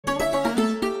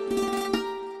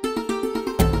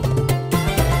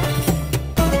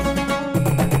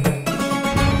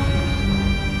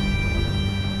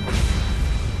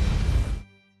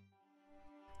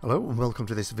and welcome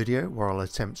to this video where I'll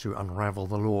attempt to unravel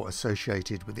the lore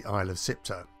associated with the Isle of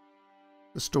Siptah.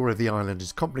 The story of the island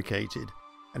is complicated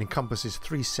and encompasses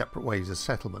 3 separate waves of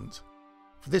settlement.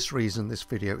 For this reason, this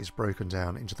video is broken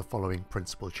down into the following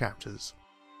principal chapters: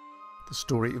 the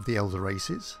story of the Elder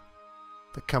Races,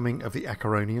 the coming of the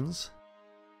Acheronians,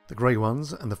 the Grey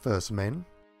Ones and the First Men,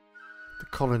 the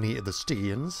colony of the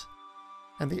Stygians,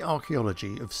 and the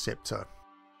Archeology of Siptah.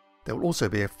 There will also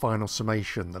be a final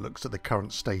summation that looks at the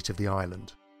current state of the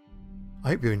island. I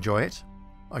hope you enjoy it.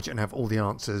 I don't have all the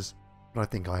answers, but I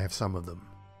think I have some of them.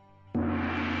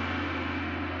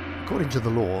 According to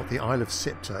the lore, the Isle of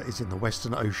Siptah is in the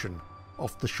Western Ocean,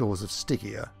 off the shores of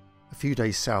Stygia, a few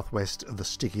days southwest of the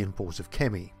Stygian port of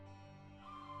Kemi.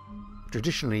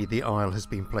 Traditionally, the isle has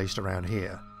been placed around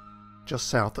here, just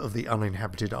south of the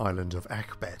uninhabited island of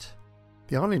Akhbet.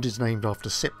 The island is named after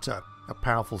Siptah, a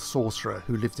powerful sorcerer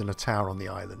who lived in a tower on the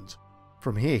island.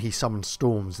 From here he summoned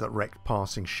storms that wrecked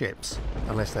passing ships,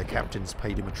 unless their captains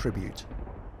paid him a tribute.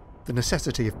 The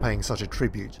necessity of paying such a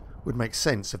tribute would make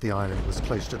sense if the island was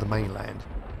close to the mainland,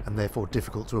 and therefore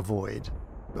difficult to avoid,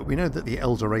 but we know that the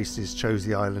Elder Races chose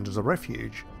the island as a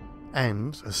refuge,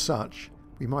 and, as such,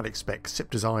 we might expect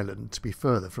Siptah's island to be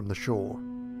further from the shore.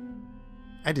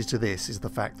 Added to this is the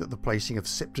fact that the placing of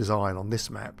Siptah's Isle on this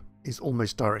map is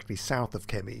almost directly south of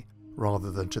Kemi,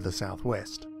 rather than to the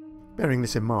southwest. Bearing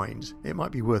this in mind, it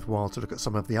might be worthwhile to look at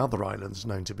some of the other islands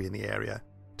known to be in the area,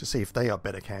 to see if they are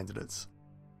better candidates.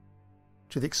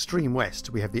 To the extreme west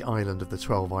we have the island of the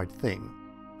 12-eyed thing.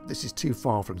 This is too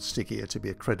far from Stygia to be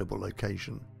a credible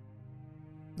location.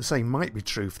 The same might be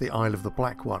true for the Isle of the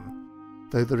Black One,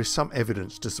 though there is some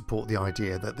evidence to support the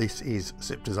idea that this is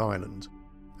Siptah's island,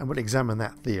 and we'll examine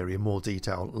that theory in more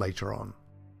detail later on.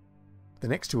 The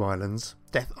next 2 islands,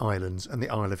 Death Islands and the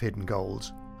Isle of Hidden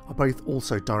Gold, are both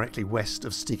also directly west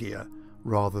of Stygia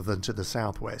rather than to the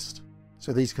southwest,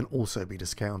 so these can also be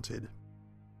discounted.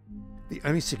 The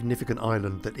only significant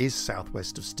island that is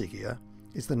southwest of Stygia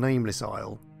is the Nameless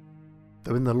Isle,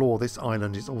 though in the lore this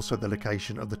island is also the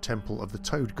location of the temple of the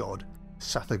toad god,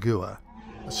 Sathagua,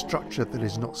 a structure that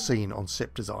is not seen on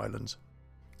Siptah's island.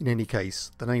 In any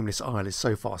case, the Nameless Isle is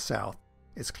so far south,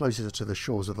 it's closer to the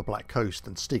shores of the Black Coast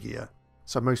than Stygia,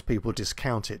 so most people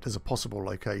discount it as a possible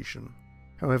location.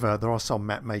 However, there are some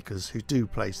map makers who do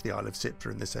place the Isle of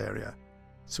Siptah in this area,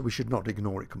 so we should not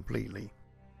ignore it completely.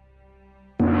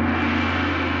 The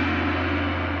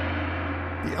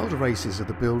Elder Races are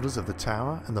the builders of the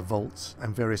tower and the vaults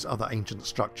and various other ancient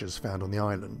structures found on the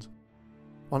island.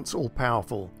 Once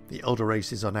all-powerful, the Elder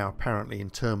Races are now apparently in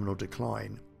terminal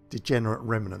decline, degenerate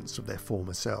remnants of their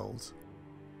former selves.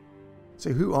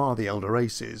 So who are the Elder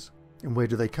Races, and where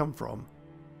do they come from?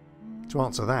 To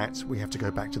answer that, we have to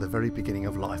go back to the very beginning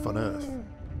of life on Earth.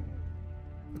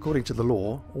 According to the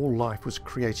lore, all life was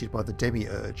created by the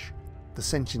Demiurge, the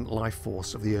sentient life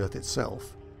force of the Earth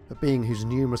itself, a being whose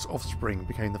numerous offspring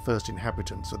became the first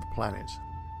inhabitants of the planet.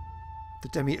 The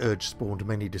Demiurge spawned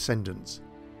many descendants,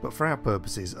 but for our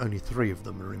purposes only 3 of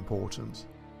them are important.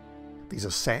 These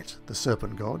are Set, the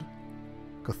Serpent God,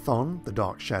 Chthon, the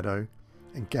Dark Shadow,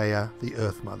 and Gaia, the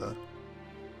Earth Mother.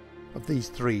 Of these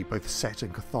 3, both Set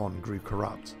and Chthon grew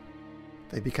corrupt.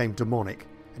 They became demonic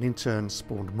and in turn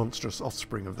spawned monstrous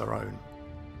offspring of their own.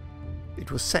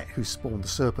 It was Set who spawned the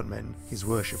Serpent Men, his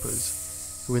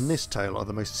worshippers, who in this tale are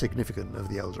the most significant of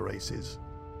the Elder Races.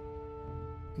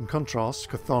 In contrast,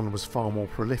 Chthon was far more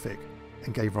prolific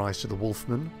and gave rise to the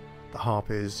Wolfmen, the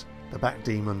Harpies, the Bat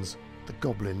Demons, the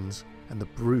Goblins, and the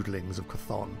Broodlings of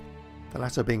Chthon, the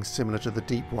latter being similar to the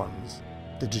Deep Ones,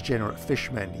 the degenerate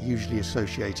fishmen usually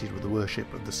associated with the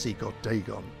worship of the sea god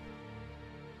Dagon.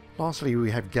 Lastly,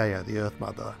 we have Gaia, the Earth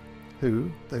Mother,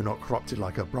 who, though not corrupted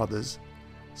like her brothers,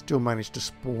 still managed to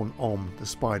spawn Om, the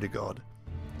Spider God,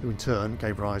 who in turn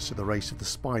gave rise to the race of the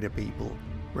Spider People,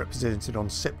 represented on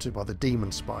Siptah by the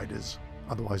Demon Spiders,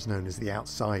 otherwise known as the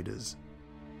Outsiders.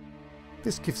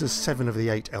 This gives us 7 of the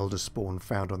 8 Elder Spawn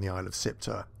found on the Isle of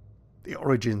Siptah. The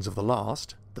origins of the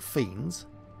last, the Fiends,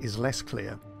 is less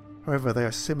clear. However, they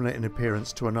are similar in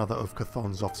appearance to another of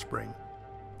Chthon's offspring,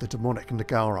 the demonic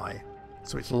Nagarai,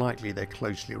 so it's likely they're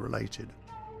closely related.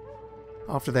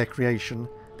 After their creation,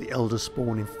 the Elder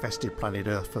Spawn infested planet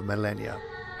Earth for millennia,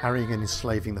 harrying and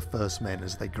enslaving the First Men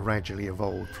as they gradually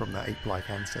evolved from their ape-like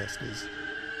ancestors.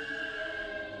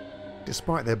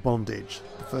 Despite their bondage,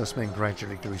 the First Men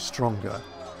gradually grew stronger,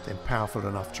 then powerful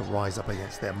enough to rise up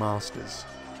against their masters.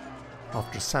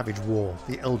 After a savage war,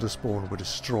 the Elder Spawn were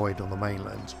destroyed on the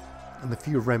mainland, and the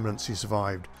few remnants who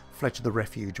survived fled to the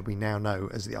refuge we now know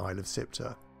as the Isle of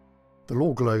Siptah. The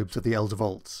lore globes of the Elder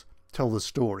Vaults tell the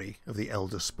story of the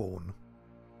Elder Spawn.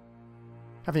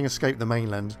 Having escaped the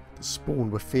mainland, the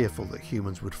Spawn were fearful that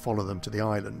humans would follow them to the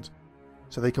island,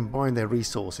 so they combined their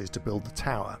resources to build the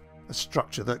Tower, a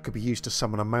structure that could be used to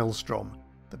summon a maelstrom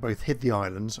that both hid the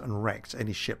islands and wrecked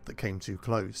any ship that came too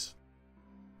close.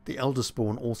 The Elder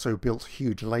Spawn also built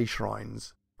huge ley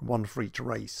shrines, one for each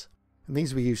race, and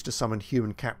these were used to summon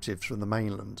human captives from the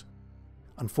mainland,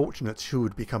 unfortunates who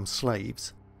would become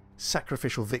slaves,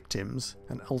 sacrificial victims,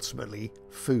 and ultimately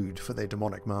food for their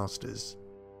demonic masters.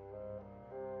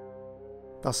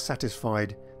 Thus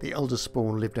satisfied, the Elder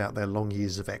Spawn lived out their long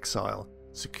years of exile,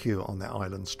 secure on their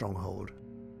island stronghold.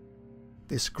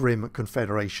 This grim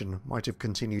confederation might have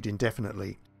continued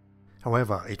indefinitely,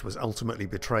 however it was ultimately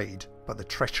betrayed by the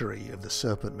treachery of the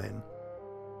Serpent Men.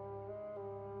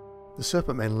 The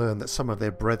Serpent Men learned that some of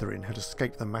their brethren had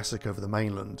escaped the massacre of the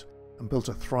mainland and built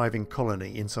a thriving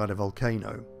colony inside a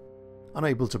volcano.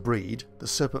 Unable to breed, the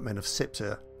Serpent Men of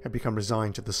Siptah had become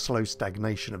resigned to the slow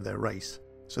stagnation of their race,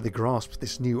 so they grasped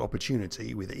this new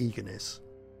opportunity with eagerness.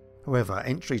 However,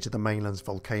 entry to the mainland's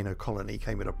volcano colony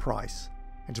came at a price,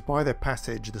 and to buy their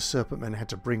passage the Serpent Men had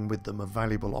to bring with them a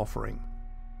valuable offering.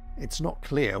 It's not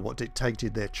clear what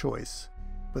dictated their choice,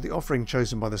 but the offering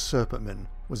chosen by the Serpent Men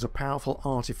was a powerful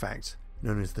artifact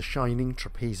known as the Shining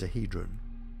Trapezohedron,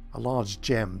 a large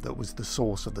gem that was the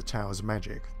source of the tower's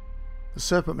magic. The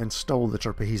Serpent Men stole the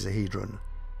Trapezohedron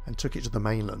and took it to the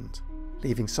mainland,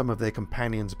 leaving some of their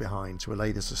companions behind to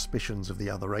allay the suspicions of the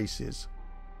other races.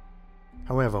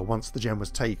 However, once the gem was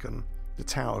taken, the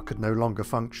tower could no longer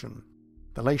function.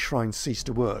 The ley shrines ceased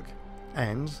to work,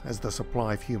 and, as the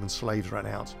supply of human slaves ran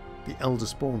out, the Elder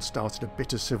Spawn started a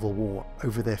bitter civil war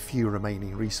over their few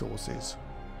remaining resources.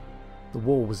 The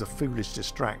war was a foolish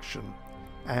distraction,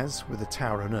 as, with the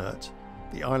tower inert,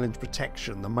 the island's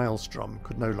protection, the Maelstrom,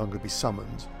 could no longer be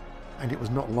summoned, and it was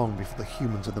not long before the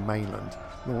humans of the mainland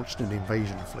launched an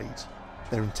invasion fleet,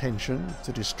 their intention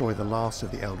to destroy the last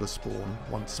of the Elder Spawn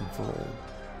once and for all.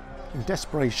 In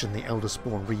desperation, the Elder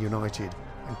Spawn reunited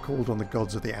and called on the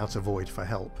gods of the Outer Void for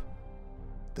help.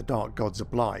 The Dark Gods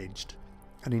obliged,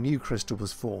 and a new crystal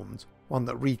was formed, one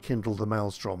that rekindled the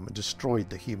Maelstrom and destroyed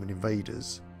the human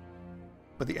invaders.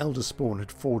 But the Elder Spawn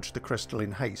had forged the crystal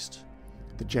in haste.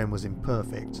 The gem was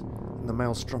imperfect, and the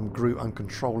Maelstrom grew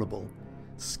uncontrollable,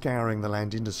 scouring the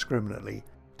land indiscriminately,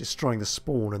 destroying the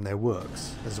Spawn and their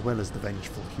works, as well as the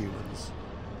vengeful humans.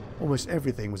 Almost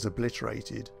everything was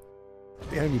obliterated.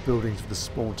 The only buildings of the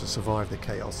Spawn to survive the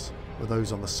chaos were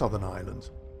those on the southern island,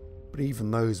 but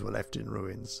even those were left in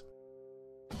ruins.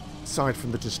 Aside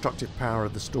from the destructive power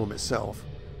of the storm itself,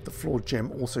 the flawed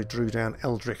gem also drew down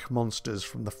eldritch monsters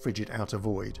from the frigid Outer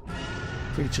Void,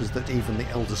 creatures that even the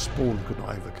Elder Spawn could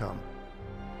not overcome.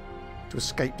 To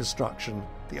escape destruction,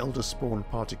 the Elder Spawn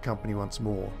parted company once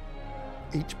more,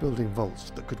 each building vaults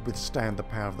that could withstand the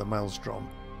power of the Maelstrom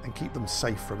and keep them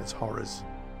safe from its horrors.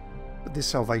 But this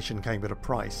salvation came at a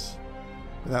price.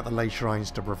 Without the ley shrines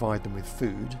to provide them with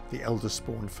food, the Elder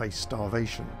Spawn faced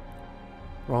starvation.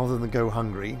 Rather than go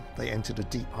hungry, they entered a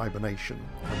deep hibernation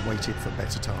and waited for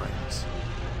better times.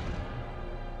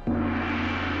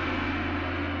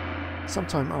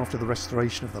 Sometime after the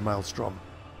restoration of the Maelstrom,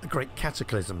 a great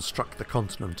cataclysm struck the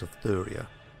continent of Thuria.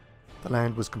 The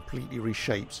land was completely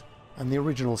reshaped, and the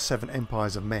original 7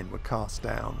 empires of men were cast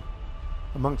down.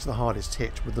 Amongst the hardest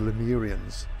hit were the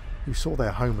Lemurians, who saw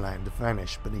their homeland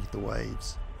vanish beneath the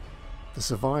waves. The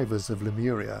survivors of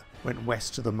Lemuria went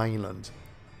west to the mainland,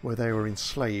 where they were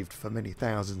enslaved for many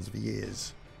thousands of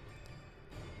years.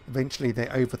 Eventually they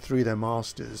overthrew their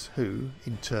masters, who,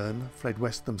 in turn, fled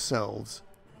west themselves,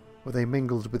 where they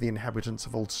mingled with the inhabitants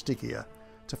of Old Stygia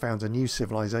to found a new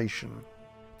civilization,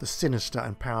 the sinister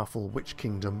and powerful witch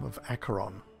kingdom of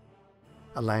Acheron,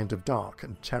 a land of dark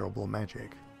and terrible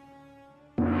magic.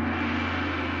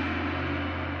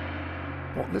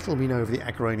 What little we know of the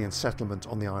Acheronian settlement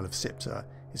on the Isle of Siptah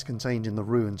is contained in the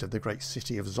ruins of the great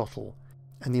city of Zottel,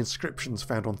 and the inscriptions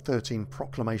found on 13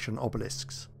 proclamation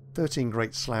obelisks, 13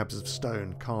 great slabs of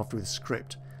stone carved with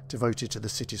script devoted to the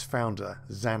city's founder,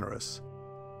 Xanarus,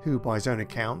 who by his own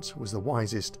account was the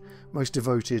wisest, most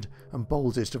devoted and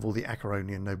boldest of all the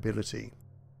Acheronian nobility.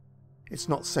 It's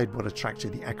not said what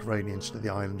attracted the Acheronians to the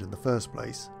island in the first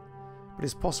place, but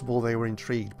it's possible they were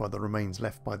intrigued by the remains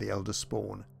left by the Elder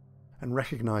Spawn, and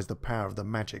recognised the power of the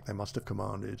magic they must have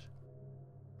commanded.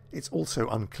 It's also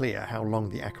unclear how long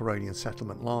the Acheronian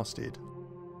settlement lasted.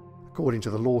 According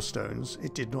to the lore stones,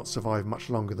 it did not survive much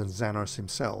longer than Xanarus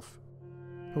himself.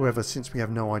 However, since we have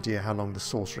no idea how long the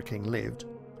Sorcerer King lived,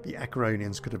 the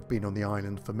Acheronians could have been on the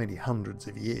island for many hundreds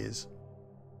of years.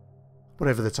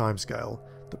 Whatever the timescale,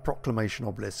 the proclamation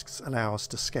obelisks allow us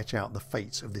to sketch out the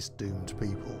fate of this doomed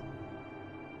people.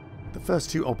 The first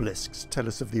two obelisks tell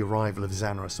us of the arrival of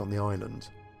Xanaros on the island,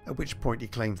 at which point he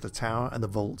claims the tower and the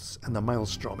vaults and the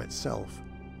maelstrom itself.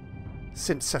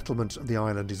 Since settlement of the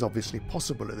island is obviously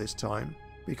possible at this time,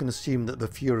 we can assume that the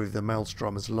fury of the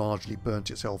maelstrom has largely burnt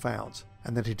itself out,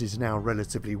 and that it is now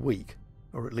relatively weak,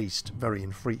 or at least very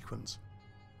infrequent.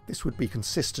 This would be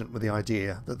consistent with the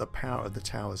idea that the power of the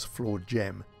tower's flawed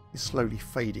gem is slowly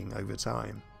fading over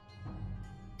time.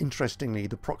 Interestingly,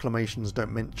 the proclamations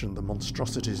don't mention the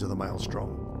monstrosities of the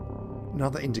maelstrom,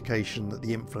 another indication that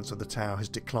the influence of the tower has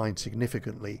declined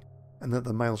significantly and that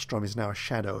the maelstrom is now a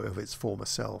shadow of its former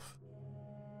self.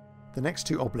 The next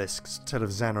two obelisks tell of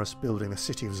Xanaros building the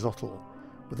city of Xotl,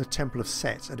 with the Temple of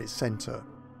Set at its centre.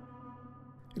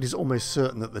 It is almost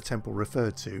certain that the temple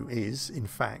referred to is, in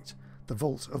fact, the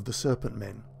Vault of the Serpent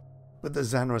Men, but that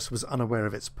Xanaros was unaware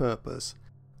of its purpose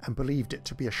and believed it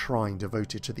to be a shrine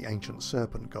devoted to the ancient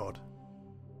serpent god.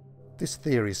 This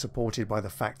theory is supported by the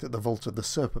fact that the Vault of the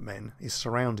Serpent Men is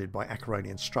surrounded by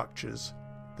Acheronian structures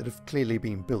that have clearly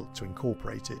been built to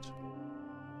incorporate it.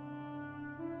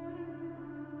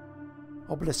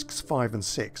 Obelisks 5 and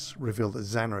 6 reveal that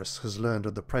Xanaros has learned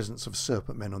of the presence of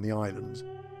serpent men on the island,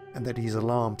 and that he is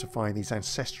alarmed to find these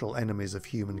ancestral enemies of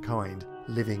humankind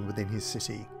living within his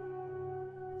city.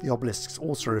 The obelisks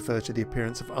also refer to the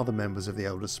appearance of other members of the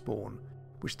Elder Spawn,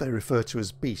 which they refer to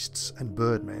as beasts and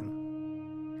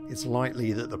birdmen. It's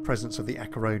likely that the presence of the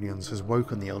Acheronians has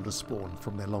woken the Elder Spawn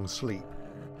from their long sleep,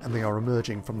 and they are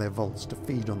emerging from their vaults to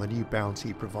feed on the new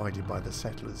bounty provided by the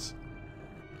settlers.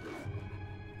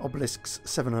 Obelisks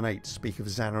 7 and 8 speak of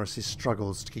Xanaros'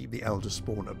 struggles to keep the Elder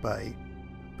Spawn at bay,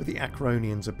 but the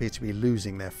Acheronians appear to be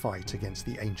losing their fight against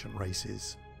the ancient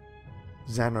races.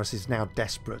 Xanaros is now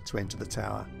desperate to enter the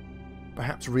tower,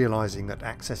 perhaps realising that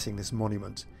accessing this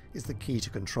monument is the key to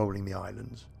controlling the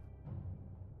island.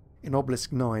 In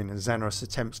Obelisk 9, Xanaros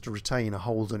attempts to retain a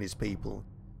hold on his people,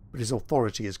 but his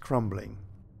authority is crumbling.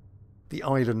 The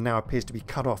island now appears to be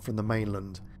cut off from the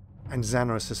mainland, and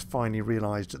Xanaros has finally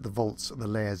realised that the vaults are the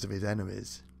lairs of his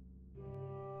enemies.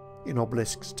 In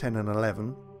Obelisks 10 and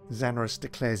 11, Xanaros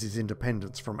declares his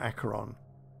independence from Acheron.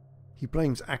 He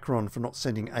blames Acheron for not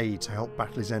sending aid to help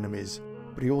battle his enemies,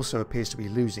 but he also appears to be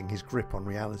losing his grip on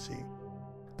reality.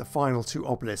 The final two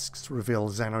obelisks reveal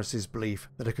Xanaros' belief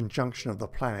that a conjunction of the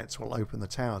planets will open the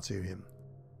tower to him.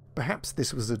 Perhaps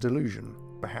this was a delusion,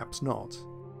 perhaps not,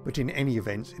 but in any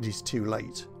event it is too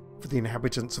late, for the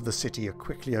inhabitants of the city are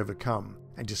quickly overcome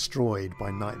and destroyed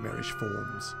by nightmarish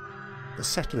forms. The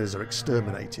settlers are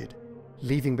exterminated,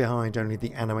 leaving behind only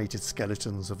the animated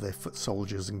skeletons of their foot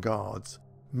soldiers and guards,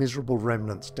 miserable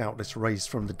remnants doubtless raised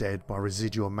from the dead by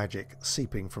residual magic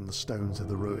seeping from the stones of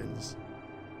the ruins.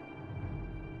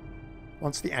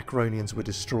 Once the Acheronians were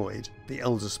destroyed, the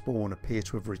Elder Spawn appear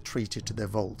to have retreated to their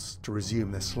vaults to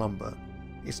resume their slumber.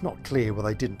 It's not clear why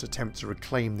they didn't attempt to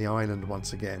reclaim the island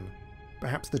once again.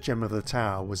 Perhaps the gem of the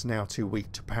tower was now too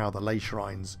weak to power the ley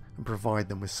shrines and provide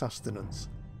them with sustenance.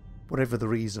 Whatever the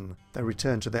reason, they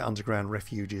returned to their underground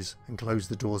refuges and closed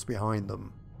the doors behind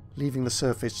them, leaving the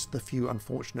surface to the few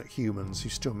unfortunate humans who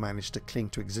still managed to cling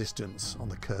to existence on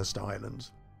the cursed island.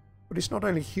 But it's not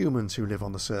only humans who live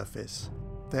on the surface.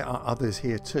 There are others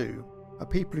here too, a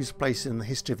people whose place in the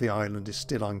history of the island is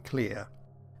still unclear.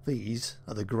 These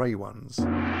are the Grey Ones.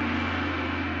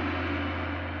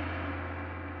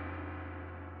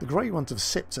 The Grey Ones of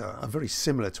Siptah are very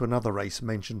similar to another race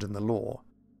mentioned in the lore,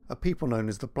 a people known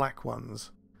as the Black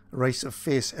Ones, a race of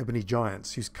fierce ebony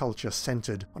giants whose culture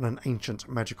centred on an ancient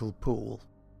magical pool.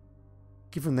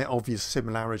 Given their obvious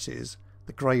similarities,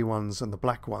 the Grey Ones and the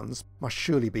Black Ones must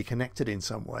surely be connected in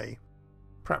some way,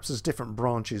 perhaps as different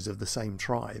branches of the same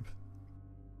tribe.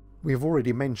 We have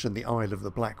already mentioned the Isle of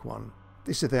the Black One.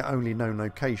 This is their only known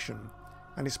location,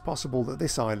 and it's possible that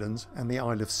this island and the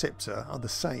Isle of Siptah are the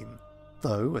same,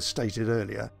 though, as stated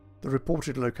earlier, the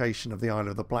reported location of the Isle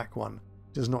of the Black One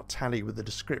does not tally with the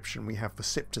description we have for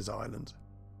Siptah's island.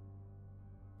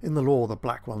 In the lore, the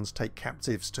Black Ones take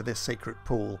captives to their sacred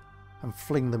pool and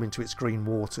fling them into its green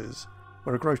waters,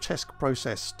 where a grotesque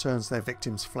process turns their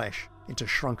victims' flesh into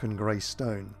shrunken grey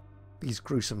stone. These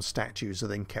gruesome statues are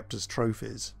then kept as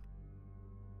trophies.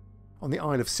 On the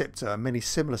Isle of Siptah, many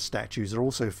similar statues are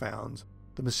also found,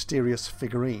 the mysterious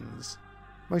figurines,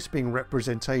 most being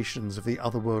representations of the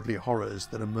otherworldly horrors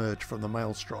that emerge from the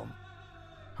maelstrom.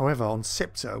 However, on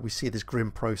Siptah we see this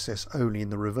grim process only in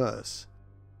the reverse.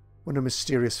 When a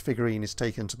mysterious figurine is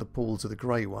taken to the pools of the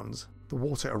Grey Ones, the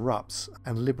water erupts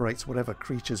and liberates whatever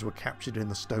creatures were captured in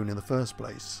the stone in the first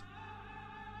place.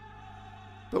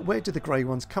 But where did the Grey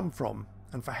Ones come from,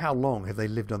 and for how long have they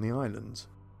lived on the island?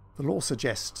 The lore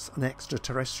suggests an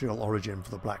extraterrestrial origin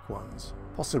for the Black Ones,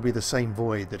 possibly the same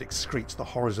void that excretes the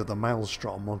horrors of the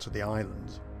Maelstrom onto the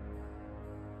island.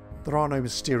 There are no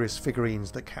mysterious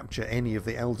figurines that capture any of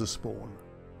the Elder Spawn.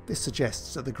 This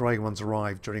suggests that the Grey Ones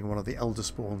arrived during one of the Elder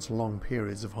Spawn's long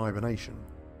periods of hibernation.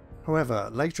 However,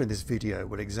 later in this video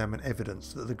we'll examine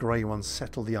evidence that the Grey Ones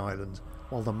settled the island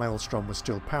while the Maelstrom was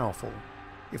still powerful.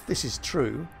 If this is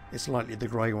true, it's likely the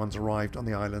Grey Ones arrived on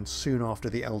the island soon after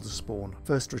the Elder Spawn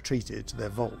first retreated to their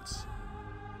vaults.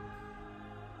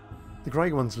 The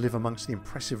Grey Ones live amongst the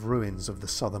impressive ruins of the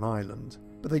southern island,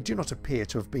 but they do not appear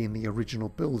to have been the original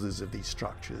builders of these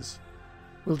structures.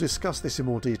 We'll discuss this in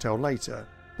more detail later,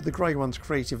 but the Grey Ones'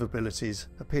 creative abilities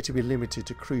appear to be limited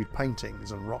to crude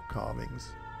paintings and rock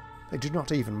carvings. They do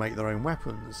not even make their own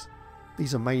weapons.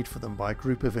 These are made for them by a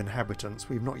group of inhabitants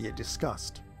we've not yet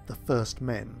discussed, the First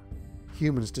Men,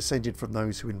 humans descended from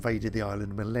those who invaded the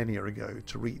island millennia ago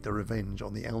to wreak their revenge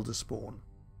on the Elder Spawn.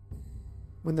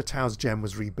 When the tower's gem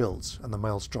was rebuilt and the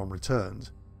Maelstrom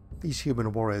returned, these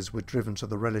human warriors were driven to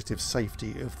the relative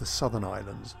safety of the southern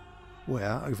islands,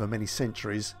 where, over many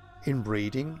centuries,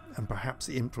 inbreeding and perhaps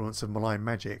the influence of malign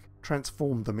magic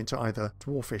transformed them into either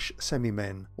dwarfish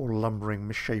semi-men or lumbering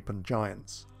misshapen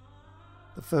giants.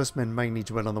 The First Men mainly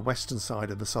dwell on the western side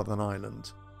of the southern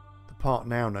island, the part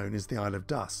now known as the Isle of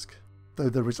Dusk, though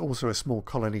there is also a small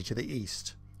colony to the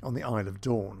east, on the Isle of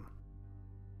Dawn.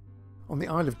 On the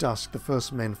Isle of Dusk, the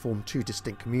First Men form two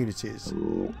distinct communities.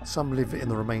 Some live in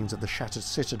the remains of the shattered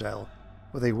citadel,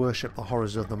 where they worship the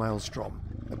horrors of the Maelstrom,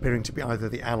 appearing to be either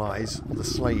the allies or the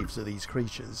slaves of these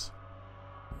creatures.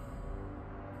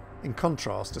 In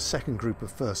contrast, a second group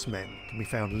of First Men can be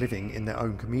found living in their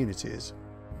own communities,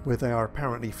 where they are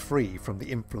apparently free from the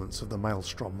influence of the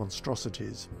Maelstrom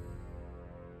monstrosities.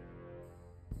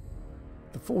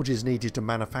 The forges needed to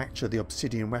manufacture the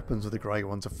obsidian weapons of the Grey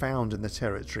Ones are found in the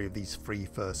territory of these free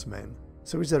First Men,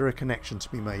 so is there a connection to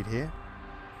be made here?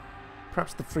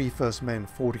 Perhaps the free First Men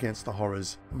fought against the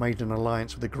horrors and made an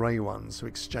alliance with the Grey Ones who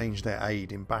exchanged their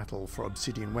aid in battle for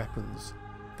obsidian weapons.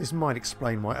 This might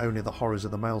explain why only the horrors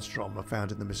of the Maelstrom are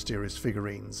found in the mysterious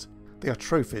figurines. They are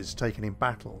trophies taken in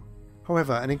battle.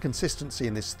 However, an inconsistency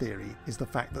in this theory is the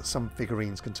fact that some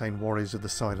figurines contain warriors of the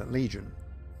Silent Legion.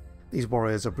 These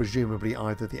warriors are presumably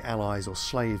either the allies or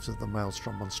slaves of the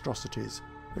Maelstrom monstrosities,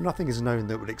 but nothing is known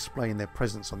that would explain their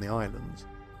presence on the island.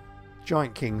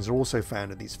 Giant kings are also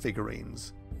found in these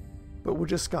figurines, but we'll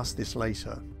discuss this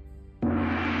later.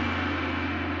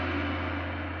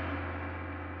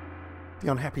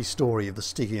 The unhappy story of the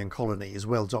Stygian colony is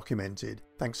well documented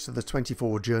thanks to the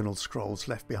 24 journal scrolls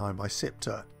left behind by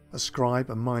Siptah, a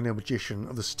scribe and minor magician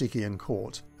of the Stygian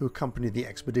court who accompanied the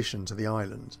expedition to the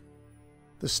island.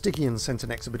 The Stygians sent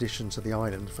an expedition to the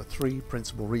island for three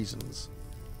principal reasons.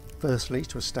 Firstly,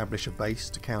 to establish a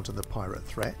base to counter the pirate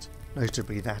threat,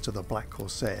 notably that of the Black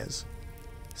Corsairs.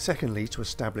 Secondly, to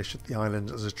establish the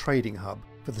island as a trading hub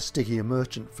for the Stygian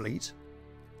merchant fleet.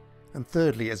 And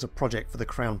thirdly, as a project for the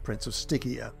Crown Prince of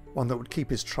Stygia, one that would keep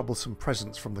his troublesome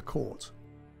presence from the court.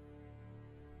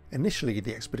 Initially,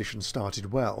 the expedition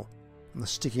started well, and the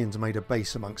Stygians made a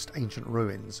base amongst ancient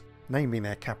ruins, naming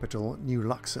their capital New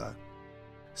Luxor.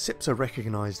 Siptah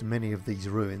recognised many of these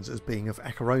ruins as being of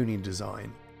Acheronian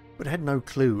design, but had no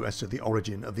clue as to the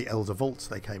origin of the Elder Vaults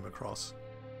they came across.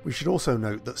 We should also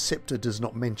note that Siptah does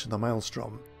not mention the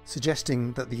Maelstrom,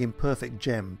 suggesting that the imperfect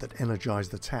gem that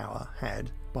energised the tower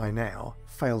had, by now,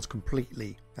 failed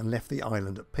completely and left the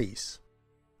island at peace.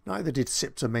 Neither did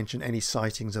Siptah mention any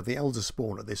sightings of the Elder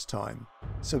Spawn at this time,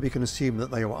 so we can assume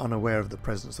that they were unaware of the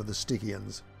presence of the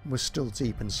Stygians and were still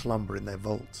deep in slumber in their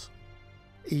vaults.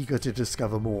 Eager to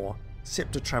discover more,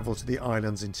 Siptah travelled to the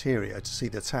island's interior to see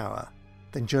the tower,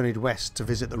 then journeyed west to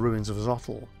visit the ruins of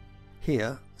Zottel.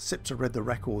 Here, Siptah read the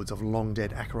records of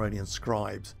long-dead Acheronian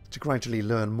scribes to gradually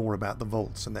learn more about the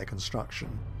vaults and their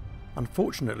construction.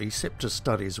 Unfortunately, Siptah's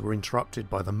studies were interrupted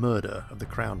by the murder of the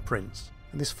Crown Prince,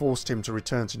 and this forced him to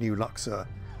return to New Luxor,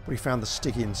 where he found the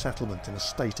Stygian settlement in a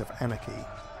state of anarchy.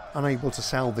 Unable to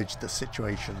salvage the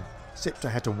situation, Siptah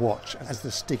had to watch as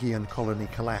the Stygian colony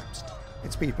collapsed,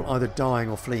 its people either dying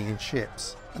or fleeing in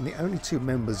ships, and the only two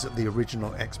members of the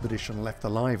original expedition left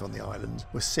alive on the island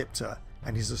were Siptah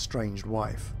and his estranged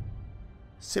wife.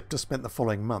 Siptah spent the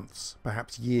following months,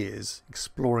 perhaps years,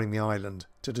 exploring the island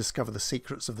to discover the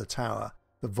secrets of the tower,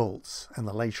 the vaults, and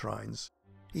the latrines.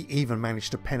 He even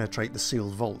managed to penetrate the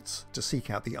sealed vaults to seek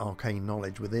out the arcane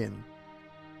knowledge within.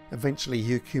 Eventually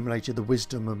he accumulated the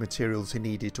wisdom and materials he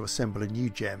needed to assemble a new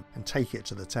gem and take it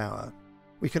to the tower.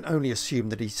 We can only assume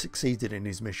that he succeeded in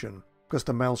his mission, because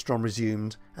the Maelstrom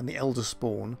resumed and the Elder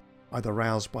Spawn, either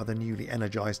roused by the newly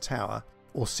energised tower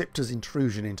or Siptah's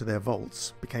intrusion into their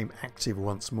vaults, became active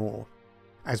once more.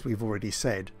 As we've already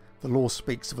said, the lore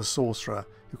speaks of a sorcerer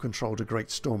who controlled a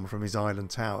great storm from his island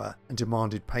tower and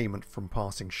demanded payment from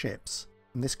passing ships,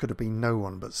 and this could have been no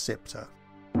one but Siptah.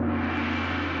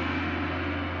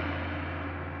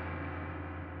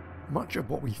 Much of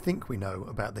what we think we know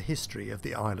about the history of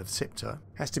the Isle of Siptah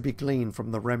has to be gleaned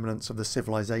from the remnants of the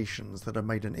civilizations that have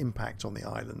made an impact on the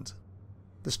island.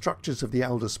 The structures of the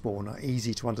Elder Spawn are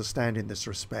easy to understand in this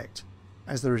respect,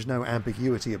 as there is no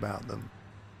ambiguity about them.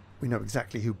 We know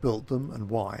exactly who built them and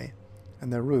why,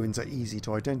 and their ruins are easy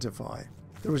to identify.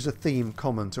 There is a theme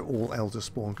common to all Elder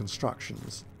Spawn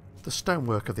constructions. The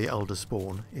stonework of the Elder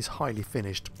Spawn is highly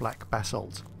finished black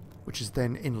basalt, which is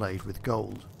then inlaid with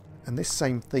gold, and this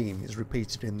same theme is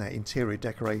repeated in their interior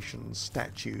decorations,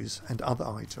 statues and other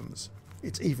items.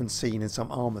 It's even seen in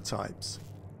some armour types.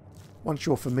 Once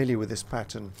you're familiar with this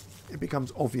pattern, it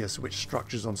becomes obvious which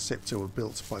structures on Siptah were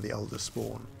built by the Elder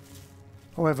Spawn.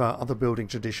 However, other building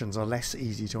traditions are less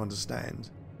easy to understand,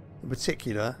 in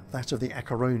particular that of the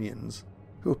Acheronians,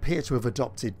 who appear to have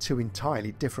adopted two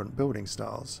entirely different building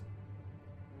styles.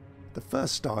 The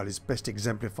first style is best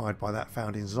exemplified by that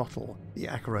found in Zottel, the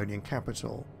Acheronian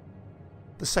capital.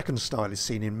 The second style is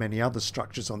seen in many other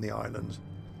structures on the island,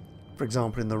 for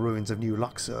example in the ruins of New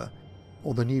Luxor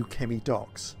or the New Chemi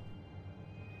Docks.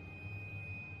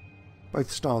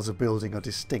 Both styles of building are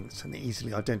distinct and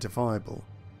easily identifiable,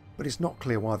 but it's not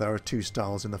clear why there are two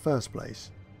styles in the first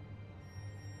place.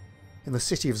 In the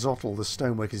city of Zottel, the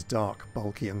stonework is dark,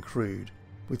 bulky and crude,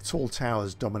 with tall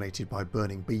towers dominated by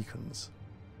burning beacons.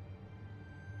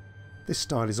 This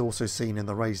style is also seen in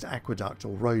the raised aqueduct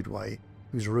or roadway,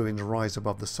 whose ruins rise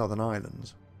above the southern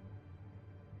island.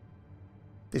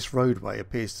 This roadway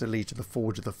appears to lead to the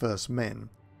Forge of the First Men,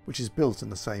 which is built in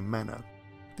the same manner.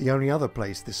 The only other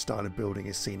place this style of building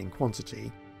is seen in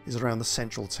quantity is around the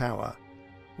central tower,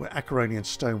 where Acheronian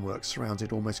stonework surrounds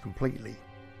it almost completely.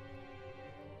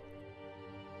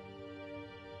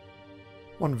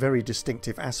 One very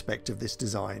distinctive aspect of this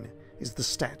design is the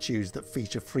statues that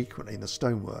feature frequently in the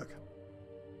stonework.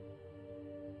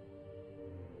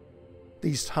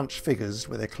 These hunched figures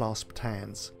with their clasped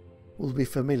hands will be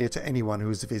familiar to anyone who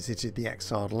has visited the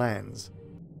exiled lands,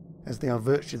 as they are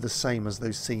virtually the same as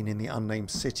those seen in the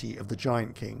unnamed city of the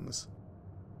Giant Kings.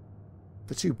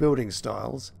 The two building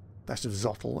styles, that of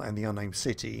Zottel and the unnamed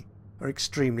city, are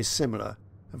extremely similar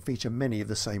and feature many of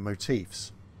the same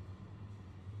motifs.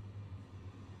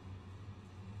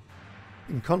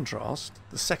 In contrast,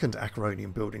 the second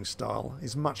Acheronian building style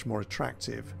is much more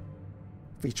attractive,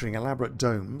 featuring elaborate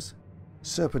domes,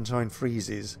 serpentine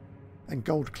friezes, and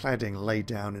gold cladding laid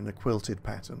down in a quilted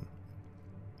pattern.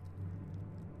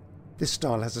 This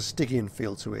style has a Stygian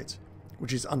feel to it,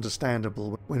 which is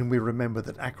understandable when we remember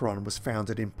that Acheron was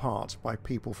founded in part by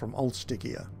people from Old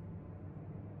Stygia.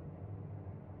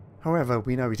 However,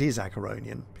 we know it is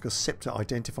Acheronian because Siptah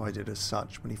identified it as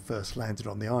such when he first landed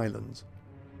on the island.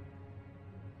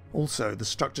 Also, the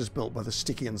structures built by the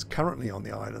Stygians currently on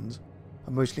the island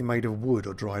are mostly made of wood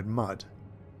or dried mud.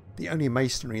 The only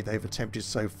masonry they've attempted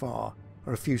so far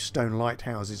are a few stone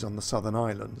lighthouses on the southern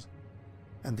island,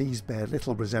 and these bear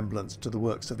little resemblance to the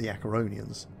works of the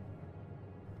Acheronians.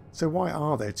 So why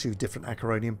are there two different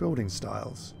Acheronian building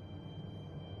styles?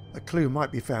 A clue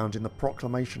might be found in the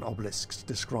proclamation obelisks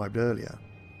described earlier.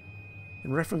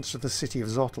 In reference to the city of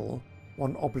Zottel,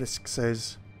 one obelisk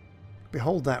says,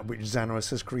 "Behold that which Xanaros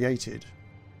has created.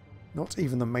 Not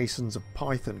even the masons of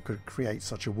Python could create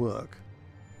such a work.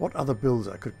 What other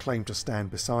builder could claim to stand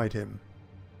beside him?"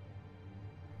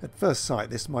 At first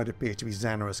sight, this might appear to be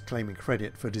Xanaros claiming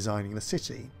credit for designing the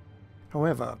city.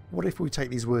 However, what if we take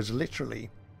these words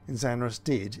literally, and Xanaros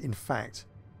did, in fact,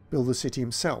 build the city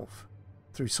himself,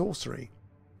 through sorcery?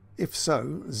 If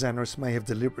so, Xanaros may have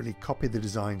deliberately copied the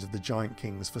designs of the Giant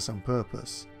Kings for some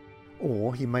purpose,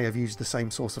 or he may have used the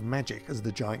same source of magic as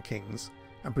the Giant Kings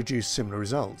and produced similar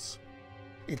results.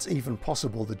 It's even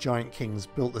possible the Giant Kings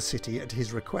built the city at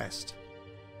his request,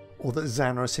 or that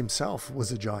Xanaros himself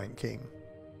was a Giant King.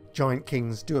 Giant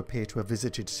Kings do appear to have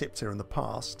visited Siptah in the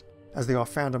past, as they are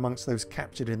found amongst those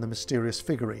captured in the mysterious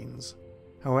figurines.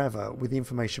 However, with the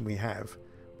information we have,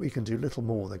 we can do little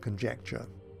more than conjecture.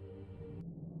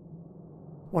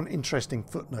 One interesting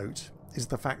footnote is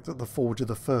the fact that the Forge of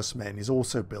the First Men is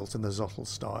also built in the Zottel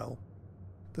style.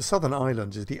 The southern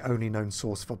island is the only known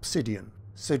source of obsidian,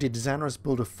 so did Xanaros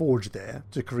build a forge there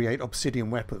to create obsidian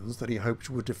weapons that he hoped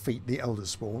would defeat the Elder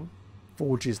Spawn?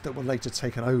 Forges that were later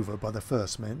taken over by the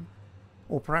First Men?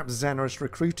 Or perhaps Xanaros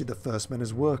recruited the First Men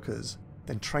as workers,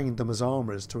 then trained them as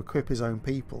armourers to equip his own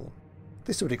people?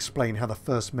 This would explain how the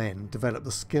first men developed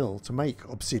the skill to make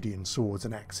obsidian swords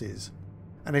and axes,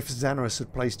 and if Xanaris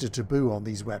had placed a taboo on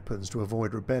these weapons to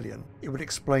avoid rebellion, it would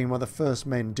explain why the first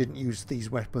men didn't use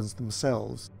these weapons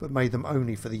themselves, but made them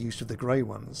only for the use of the Grey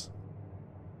Ones.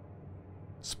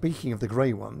 Speaking of the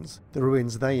Grey Ones, the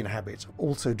ruins they inhabit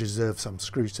also deserve some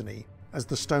scrutiny, as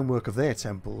the stonework of their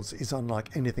temples is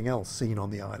unlike anything else seen on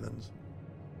the island.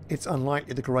 It's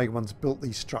unlikely the Grey Ones built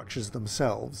these structures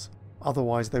themselves,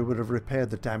 otherwise they would have repaired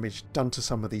the damage done to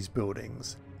some of these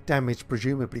buildings, damage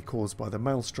presumably caused by the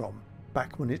Maelstrom,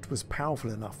 back when it was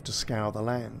powerful enough to scour the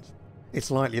land.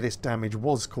 It's likely this damage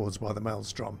was caused by the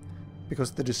Maelstrom,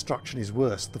 because the destruction is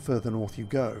worse the further north you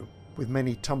go, with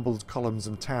many tumbled columns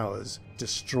and towers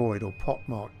destroyed or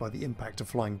pockmarked by the impact of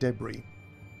flying debris.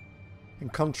 In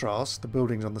contrast, the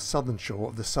buildings on the southern shore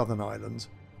of the southern island,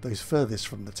 those furthest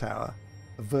from the tower,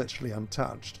 are virtually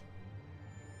untouched.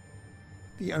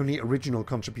 The only original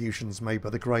contributions made by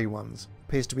the Grey Ones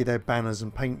appears to be their banners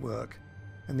and paintwork,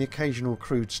 and the occasional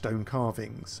crude stone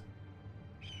carvings.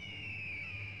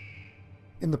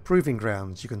 In the proving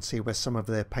grounds you can see where some of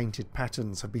their painted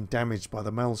patterns have been damaged by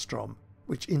the Maelstrom,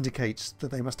 which indicates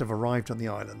that they must have arrived on the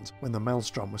island when the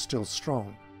Maelstrom was still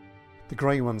strong. The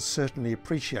Grey Ones certainly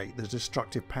appreciate the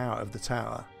destructive power of the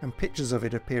tower, and pictures of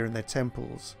it appear in their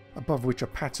temples, above which are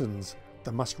patterns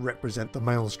that must represent the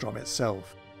Maelstrom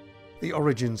itself. The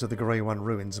origins of the Grey One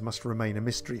ruins must remain a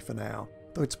mystery for now,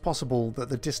 though it's possible that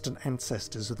the distant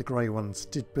ancestors of the Grey Ones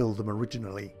did build them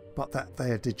originally, but that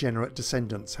their degenerate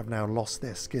descendants have now lost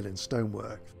their skill in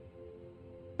stonework.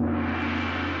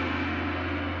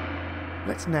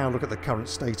 Let's now look at the current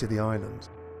state of the island.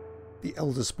 The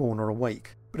Elder Spawn are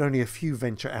awake, but only a few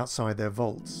venture outside their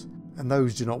vaults, and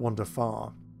those do not wander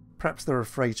far. Perhaps they're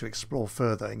afraid to explore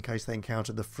further in case they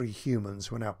encounter the free humans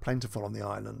who are now plentiful on the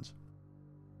island.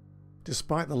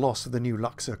 Despite the loss of the new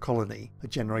Luxor colony a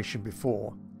generation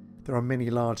before, there are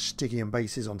many large Stygian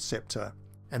bases on Siptah,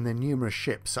 and their numerous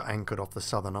ships are anchored off the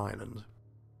southern island.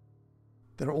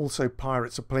 There are also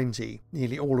pirates aplenty,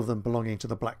 nearly all of them belonging to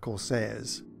the Black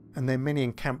Corsairs, and their many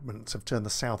encampments have turned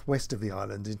the southwest of the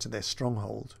island into their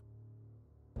stronghold.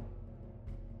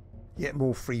 Yet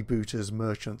more freebooters,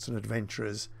 merchants and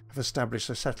adventurers have established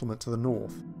a settlement to the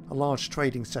north, a large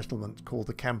trading settlement called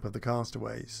the Camp of the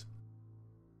Castaways.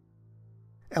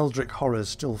 Eldritch horrors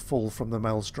still fall from the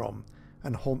Maelstrom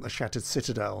and haunt the shattered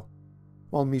citadel,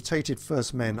 while mutated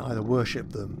first men either worship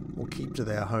them or keep to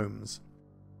their homes.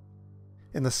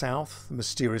 In the south, the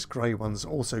mysterious Grey Ones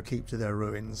also keep to their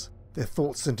ruins, their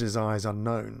thoughts and desires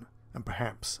unknown, and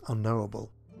perhaps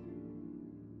unknowable.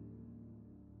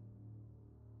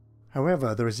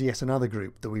 However, there is yet another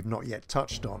group that we've not yet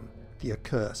touched on, the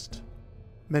Accursed.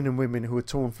 Men and women who were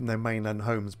torn from their mainland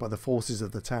homes by the forces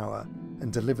of the Tower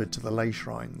and delivered to the ley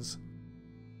shrines.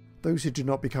 Those who did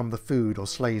not become the food or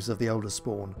slaves of the Elder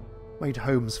Spawn made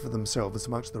homes for themselves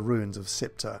amongst the ruins of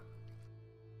Siptah.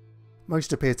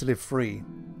 Most appear to live free,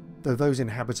 though those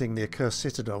inhabiting the accursed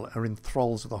citadel are in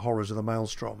thralls of the horrors of the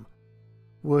Maelstrom,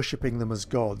 worshipping them as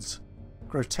gods,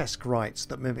 grotesque rites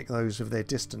that mimic those of their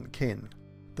distant kin,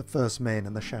 the first men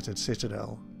in the shattered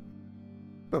citadel.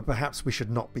 But perhaps we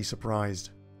should not be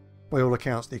surprised. By all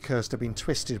accounts, the accursed have been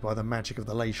twisted by the magic of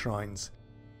the ley shrines,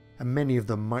 and many of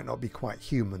them might not be quite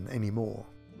human anymore.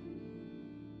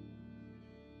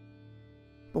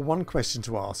 But one question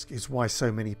to ask is why so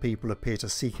many people appear to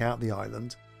seek out the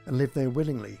island and live there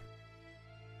willingly.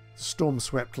 The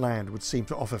storm-swept land would seem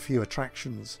to offer few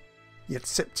attractions, yet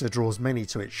Siptah draws many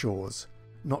to its shores,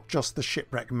 not just the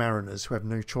shipwrecked mariners who have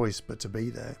no choice but to be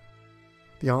there.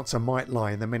 The answer might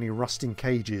lie in the many rusting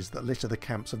cages that litter the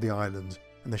camps of the island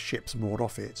and the ships moored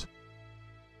off it.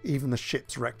 Even the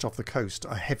ships wrecked off the coast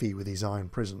are heavy with these iron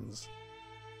prisons.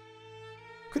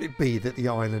 Could it be that the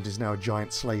island is now a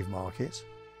giant slave market?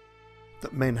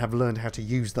 That men have learned how to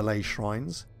use the ley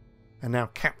shrines, and now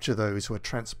capture those who are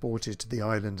transported to the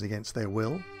island against their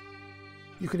will?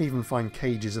 You can even find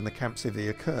cages in the camps of the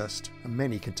accursed, and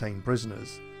many contain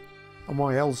prisoners. And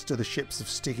why else do the ships of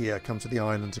Stygia come to the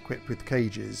island equipped with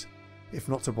cages, if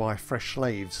not to buy fresh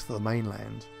slaves for the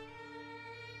mainland?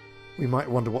 We might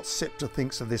wonder what Siptah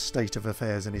thinks of this state of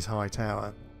affairs in his high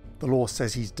tower. The law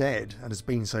says he's dead, and has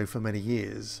been so for many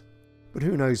years. But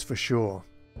who knows for sure?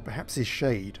 Perhaps his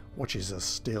shade watches us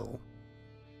still.